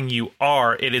isn't something you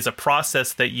are. It is a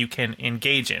process that you can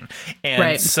engage in.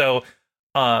 And so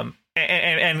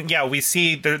And yeah, we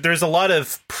see there's a lot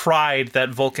of pride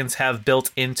that Vulcans have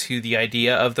built into the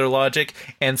idea of their logic.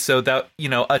 And so that, you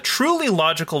know, a truly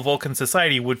logical Vulcan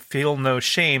society would feel no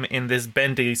shame in this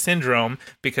Bendy syndrome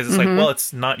because it's like, well,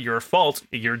 it's not your fault.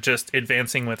 You're just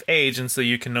advancing with age. And so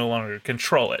you can no longer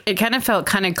control it. It kind of felt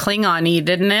kind of Klingon-y,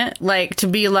 didn't it? Like to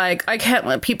be like, I can't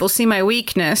let people see my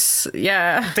weakness.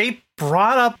 Yeah. They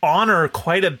brought up honor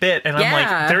quite a bit, and I'm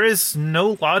like, there is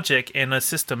no logic in a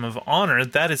system of honor.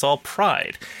 That is all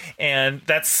pride, and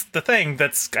that's the thing.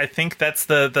 I think that's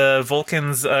the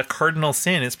Vulcans' cardinal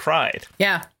sin is pride.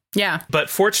 Yeah. But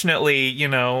fortunately, you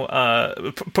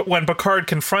know, when Picard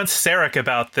confronts Sarek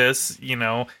about this, you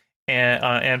know,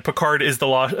 and Picard is the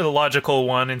logical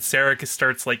one, and Sarek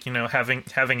starts like, you know, having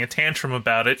a tantrum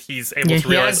about it. He's able to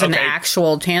realize he has an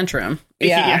actual tantrum.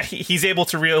 Yeah, he's able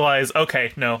to realize,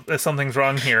 okay, no, something's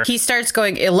wrong here. He starts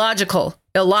going illogical,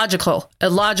 and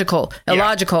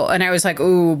I was like,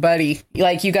 ooh, buddy,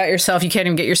 like you can't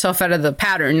even get yourself out of the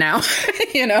pattern now,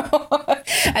 you know.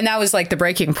 And that was like the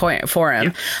breaking point for him.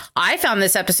 Yeah. I found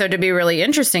this episode to be really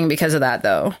interesting because of that,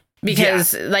 though.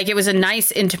 Because like it was a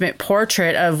nice intimate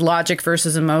portrait of logic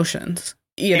versus emotions,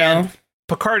 you know?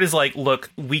 Picard is like, look,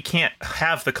 we can't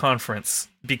have the conference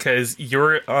because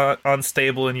you're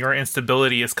unstable and your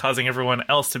instability is causing everyone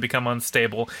else to become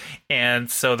unstable. And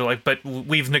so they're like, but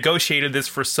we've negotiated this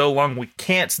for so long, we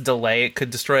can't delay. It could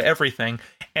destroy everything.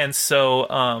 And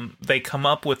so they come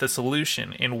up with a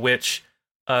solution in which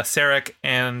Sarek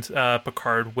and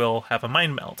Picard will have a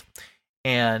mind meld.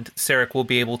 And Sarek will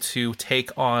be able to take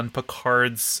on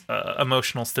Picard's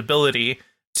emotional stability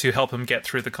to help him get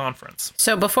through the conference.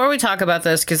 So before we talk about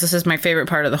this, because this is my favorite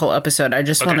part of the whole episode, I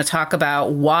just want to talk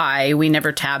about why we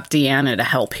never tapped Deanna to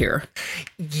help here.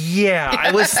 Yeah,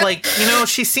 I was like, you know,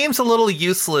 she seems a little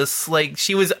useless. Like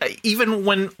she was, even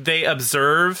when they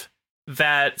observe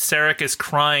that Sarek is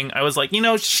crying, I was like, you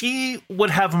know, she would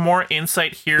have more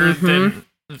insight here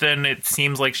than it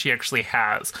seems like she actually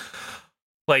has.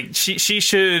 Like, she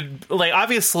should, like,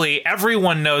 obviously,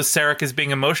 everyone knows Sarek is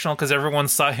being emotional because everyone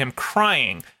saw him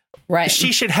crying. Right.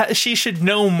 She should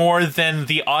know more than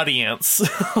the audience.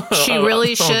 She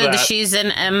really should. She's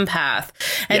an empath.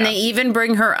 And they even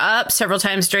bring her up several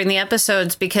times during the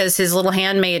episodes because his little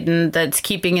handmaiden that's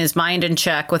keeping his mind in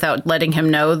check without letting him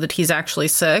know that he's actually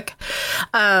sick.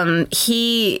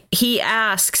 He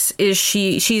asks,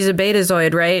 she's a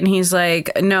betazoid, right? And he's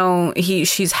like, no,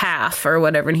 she's half or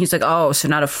whatever. And he's like, oh, so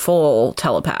not a full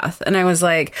telepath. And I was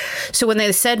like, so when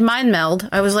they said mind meld,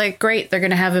 I was like, great, they're going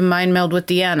to have him mind meld with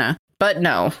Deanna. But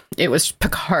no, it was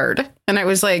Picard. And I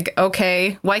was like,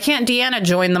 okay, why can't Deanna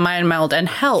join the mind meld and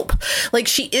help? Like,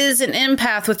 she is an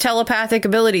empath with telepathic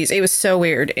abilities. It was so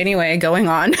weird. Anyway, going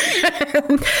on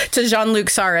to Jean-Luc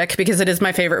Sarek, because it is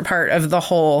my favorite part of the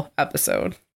whole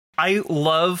episode. I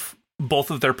love both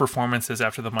of their performances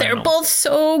after the mind meld. They're both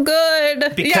so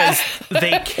good. Because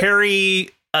they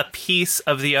carry a piece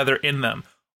of the other in them.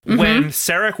 When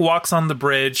Sarek walks on the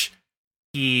bridge,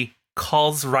 he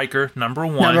calls Riker number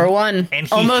one. Number one. And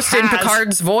he almost in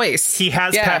Picard's voice. He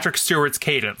has Patrick Stewart's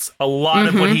cadence. A lot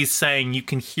of what he's saying, you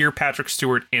can hear Patrick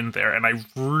Stewart in there. And I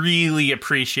really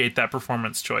appreciate that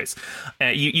performance choice.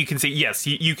 You can see, yes,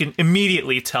 you can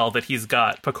immediately tell that he's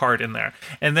got Picard in there.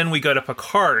 And then we go to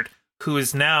Picard, who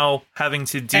is now having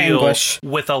to deal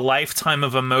with a lifetime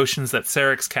of emotions that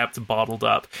Sarek's kept bottled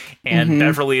up. And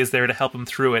Beverly is there to help him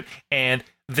through it. And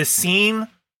the scene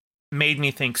made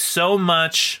me think so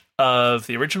much of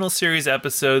the original series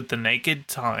episode, The Naked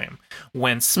Time,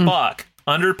 when Spock,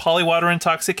 under polywater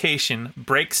intoxication,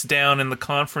 breaks down in the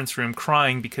conference room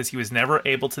crying because he was never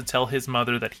able to tell his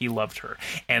mother that he loved her.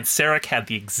 And Sarek had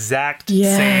the exact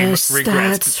same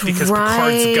regrets because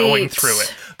Picard's going through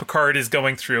it. Picard is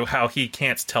going through how he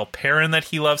can't tell Perrin that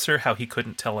he loves her, how he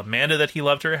couldn't tell Amanda that he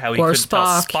loved her, how he couldn't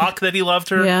tell Spock that he loved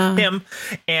him.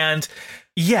 And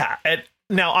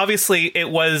now, obviously,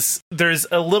 there's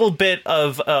a little bit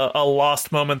of a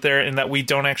lost moment there in that we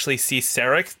don't actually see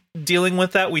Sarek dealing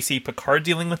with that. We see Picard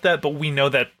dealing with that, but we know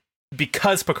that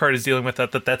because Picard is dealing with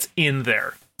that, that's in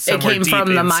there. It came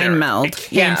from the mind meld. It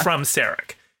came from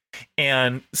Sarek.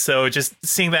 And so just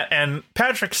seeing that, and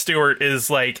Patrick Stewart is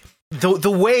like,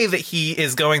 the way that he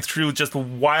is going through just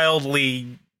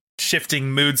wildly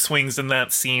shifting mood swings in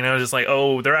that scene, I was just like,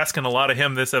 oh, they're asking a lot of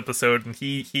him this episode, and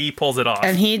he pulls it off.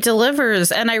 And he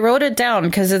delivers. And I wrote it down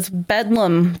because it's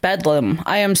bedlam.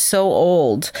 I am so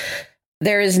old.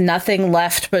 There is nothing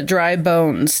left but dry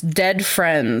bones, dead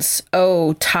friends.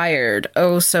 Oh, tired.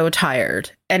 Oh, so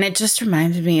tired. And it just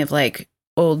reminded me of like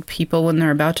old people when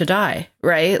they're about to die,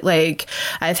 right? Like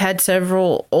I've had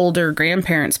several older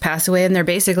grandparents pass away, and they're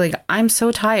basically like, I'm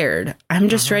so tired. I'm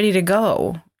just ready to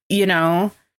go, you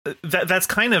know? That's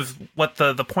kind of what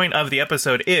the point of the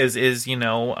episode is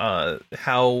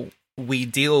how we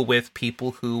deal with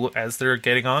people who, as they're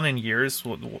getting on in years,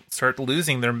 will start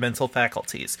losing their mental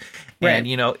faculties. Right.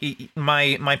 And,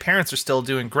 my parents are still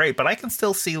doing great, but I can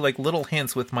still see like little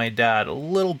hints with my dad,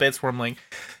 little bits where I'm like,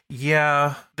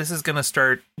 yeah, this is going to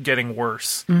start getting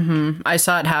worse. I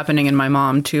saw it happening in my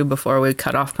mom, too, before we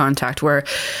cut off contact, where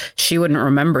she wouldn't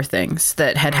remember things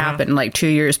that had happened like 2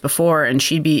 years before, and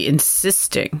she'd be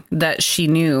insisting that she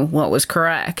knew what was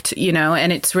correct,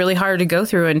 and it's really hard to go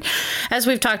through. And as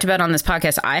we've talked about on this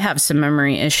podcast, I have some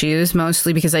memory issues,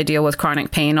 mostly because I deal with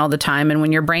chronic pain all the time. And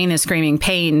when your brain is screaming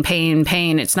pain, pain,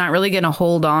 pain, it's not really going to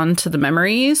hold on to the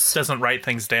memories. Doesn't write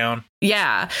things down.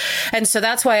 Yeah. And so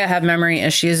that's why I have memory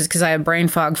issues, because I have brain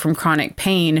fog from chronic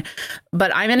pain.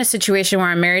 But I'm in a situation where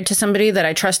I'm married to somebody that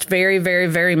I trust very, very,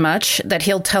 very much, that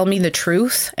he'll tell me the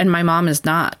truth. And my mom is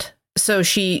not. So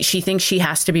she thinks she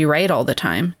has to be right all the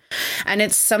time. And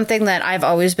it's something that I've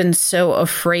always been so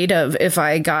afraid of. If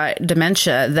I got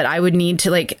dementia, that I would need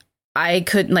to I'm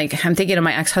thinking of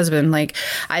my ex-husband,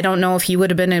 I don't know if he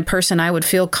would have been a person I would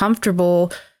feel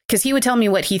comfortable, because he would tell me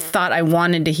what he thought I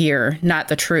wanted to hear, not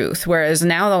the truth. Whereas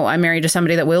now, though, I'm married to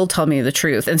somebody that will tell me the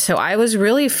truth. And so I was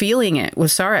really feeling it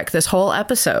with Sarek this whole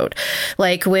episode.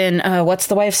 Like when, what's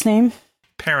the wife's name?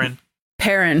 Perrin.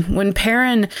 When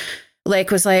Perrin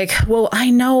was like, well, I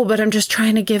know, but I'm just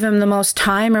trying to give him the most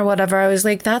time or whatever. I was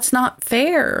like, that's not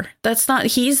fair.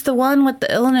 He's the one with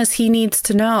the illness. He needs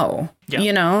to know,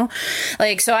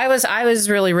 so I was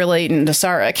really relating to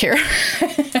Sarek here.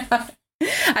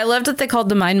 I loved that they called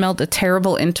the mind meld a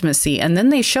terrible intimacy, and then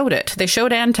they showed it. They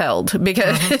showed and told,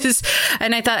 because,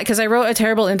 and I thought, because I wrote a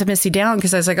terrible intimacy down,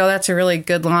 because I was like, oh, that's a really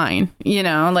good line,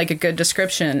 like a good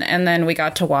description. And then we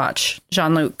got to watch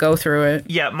Jean-Luc go through it.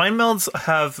 Yeah, mind melds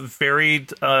have varied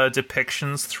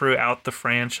depictions throughout the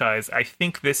franchise. I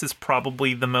think this is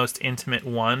probably the most intimate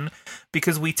one,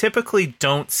 because we typically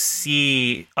don't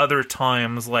see other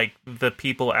times like the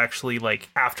people actually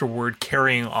afterward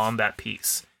carrying on that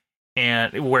piece.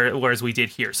 And whereas we did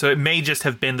here. So it may just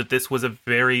have been that this was a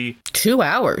very 2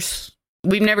 hours.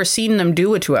 We've never seen them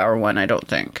do a 2-hour one, I don't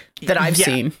think, that I've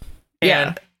seen.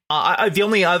 And the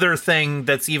only other thing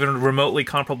that's even remotely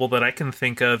comparable that I can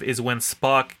think of is when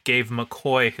Spock gave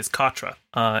McCoy his Katra.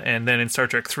 And then in Star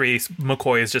Trek 3,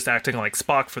 McCoy is just acting like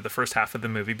Spock for the first half of the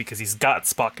movie because he's got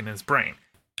Spock in his brain.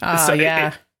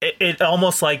 It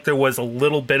almost like there was a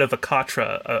little bit of a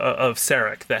Katra of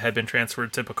Sarek that had been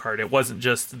transferred to Picard. It wasn't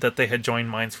just that they had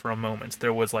joined minds for a moment.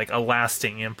 There was a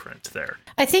lasting imprint there.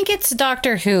 I think it's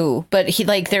Doctor Who, but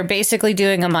they're basically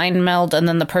doing a mind meld, and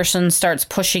then the person starts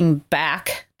pushing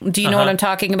back. Do you know what I'm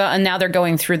talking about? And now they're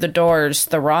going through the doors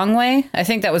the wrong way. I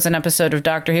think that was an episode of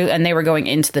Doctor Who, and they were going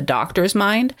into the doctor's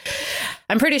mind.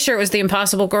 I'm pretty sure it was the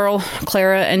Impossible Girl,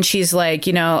 Clara, and she's like,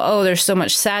 oh, there's so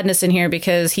much sadness in here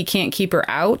because he can't keep her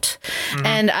out. Mm-hmm.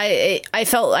 And I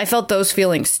felt those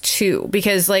feelings too,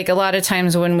 because like a lot of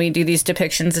times when we do these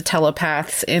depictions of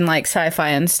telepaths in like sci-fi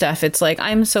and stuff, it's like,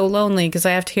 I'm so lonely because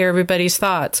I have to hear everybody's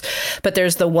thoughts. But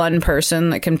there's the one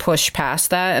person that can push past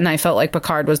that, and I felt like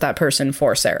Picard was that person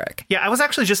for Sarek. Yeah, I was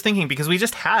actually just thinking, because we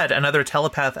just had another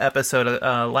telepath episode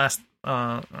the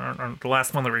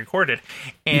last one that we recorded,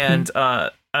 and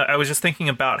I was just thinking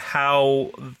about how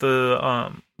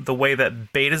the way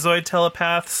that Betazoid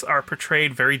telepaths are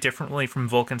portrayed very differently from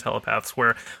Vulcan telepaths,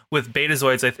 where with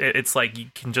Betazoids it's like you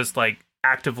can just like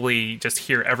actively just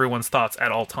hear everyone's thoughts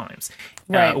at all times.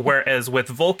 Right. Whereas with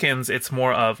Vulcans, it's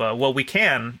more of well, we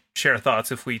can share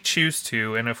thoughts if we choose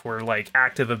to, and if we're like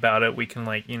active about it, we can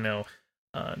like,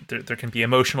 there can be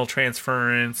emotional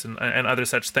transference and other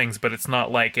such things, but it's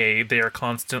not like they are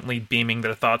constantly beaming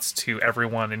their thoughts to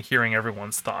everyone and hearing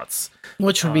everyone's thoughts.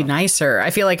 Which would be nicer. I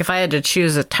feel like if I had to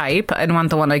choose a type, I'd want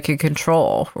the one I could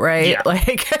control, right? Yeah.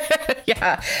 Like,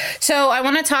 yeah. So I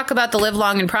want to talk about the live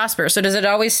long and prosper. So does it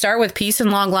always start with peace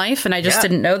and long life? And I just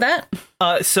didn't know that.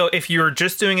 So if you're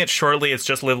just doing it shortly, it's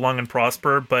just live long and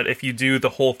prosper. But if you do the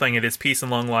whole thing, it is peace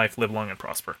and long life, live long and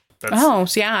prosper. So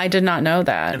yeah, I did not know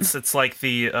that. It's like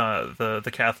the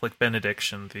Catholic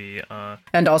benediction,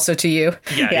 and also to you.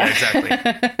 Yeah,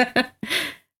 exactly.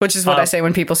 Which is what I say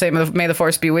when people say "May the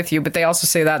Force be with you," but they also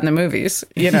say that in the movies,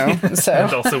 So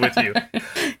and also with you.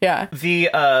 Yeah.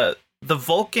 The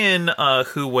Vulcan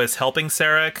who was helping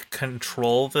Sarek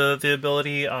control the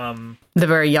ability, the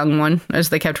very young one, as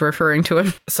they kept referring to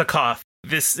him, Sakoff.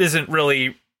 This isn't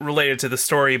really related to the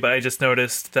story, but I just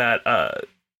noticed that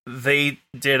they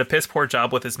did a piss poor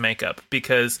job with his makeup,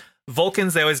 because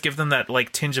Vulcans, they always give them that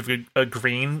like tinge of a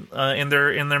green in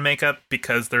their makeup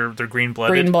because they're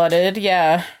green-blooded. Green-blooded,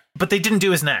 yeah. But they didn't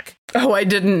do his neck. Oh, I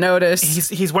didn't notice.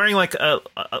 He's wearing like a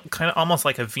kind of almost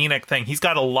like a V-neck thing. He's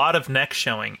got a lot of neck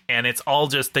showing, and it's all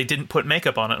just they didn't put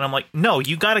makeup on it. And I'm like, no,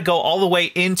 you got to go all the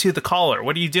way into the collar.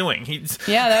 What are you doing?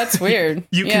 Yeah, that's weird.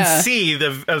 You can see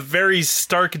a very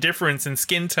stark difference in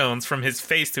skin tones from his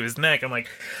face to his neck. I'm like,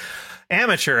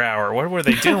 amateur hour. What were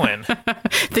they doing?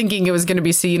 Thinking it was going to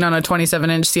be seen on a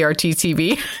 27-inch CRT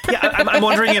TV. Yeah, I'm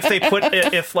wondering if they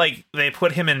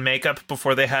put him in makeup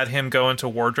before they had him go into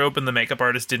wardrobe, and the makeup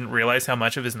artist didn't realize how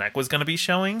much of his neck was going to be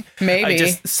showing.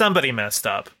 Maybe somebody messed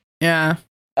up. Yeah.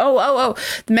 Oh,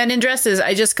 men in dresses.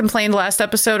 I just complained last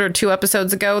episode or 2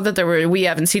 episodes ago that we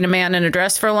haven't seen a man in a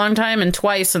dress for a long time, and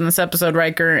twice in this episode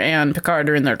Riker and Picard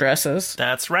are in their dresses.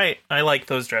 That's right. I like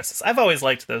those dresses. I've always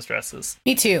liked those dresses.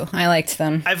 Me too. I liked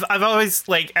them. I've always,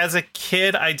 like, as a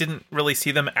kid, I didn't really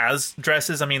see them as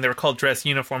dresses. I mean, they were called dress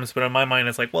uniforms, but in my mind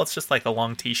it's like, well, it's just like a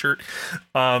long t-shirt.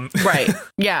 Right.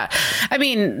 Yeah. I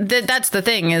mean, that's the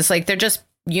thing, is like they're just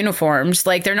uniforms.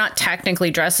 Like, they're not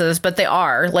technically dresses, but they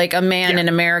are. Like, a man in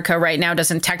America right now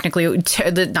doesn't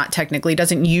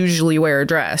usually wear a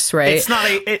dress, right? It's not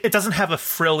it doesn't have a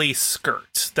frilly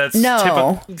skirt. That's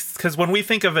no, because when we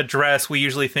think of a dress, we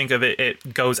usually think of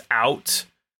it goes out,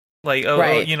 like a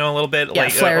little bit,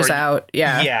 like flares out,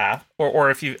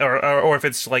 or if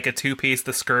it's like a 2-piece,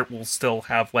 the skirt will still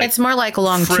have like it's more like a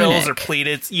long frills tunic. Or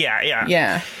pleated,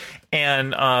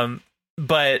 and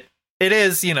but it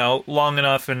is, long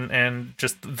enough and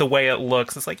just the way it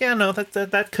looks. It's like,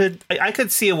 that could, I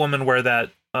could see a woman wear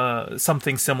that,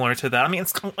 something similar to that. I mean,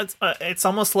 it's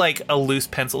almost like a loose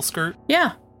pencil skirt.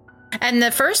 Yeah. And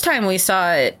the first time we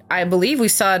saw it, I believe we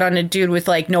saw it on a dude with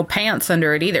like no pants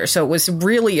under it either. So it was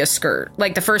really a skirt.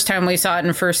 Like the first time we saw it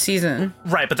in first season.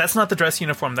 Right, but that's not the dress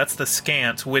uniform. That's the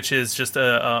scant, which is just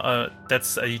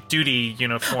that's a duty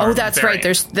uniform. Oh, that's variant.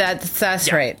 Right.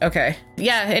 That's right. Okay.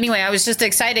 Yeah. Anyway, I was just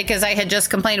excited because I had just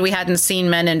complained we hadn't seen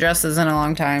men in dresses in a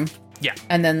long time. Yeah.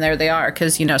 And then there they are,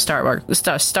 because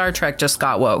Star Trek just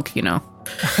got woke. Yeah,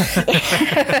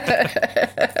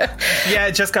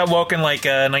 it just got woke in like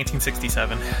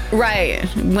 1967. Right,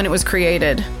 when it was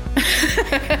created.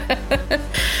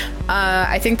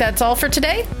 I think that's all for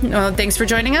today. Thanks for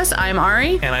joining us. I'm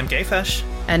Ari. And I'm Gayfesh.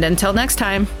 And until next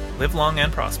time, live long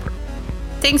and prosper.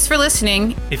 Thanks for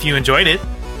listening. If you enjoyed it,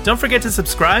 don't forget to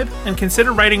subscribe and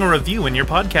consider writing a review in your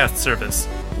podcast service.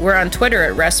 We're on Twitter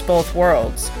at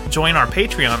RestBothWorlds. Join our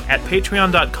Patreon at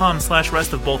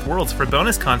patreon.com/restofbothworlds for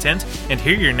bonus content and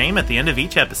hear your name at the end of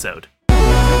each episode.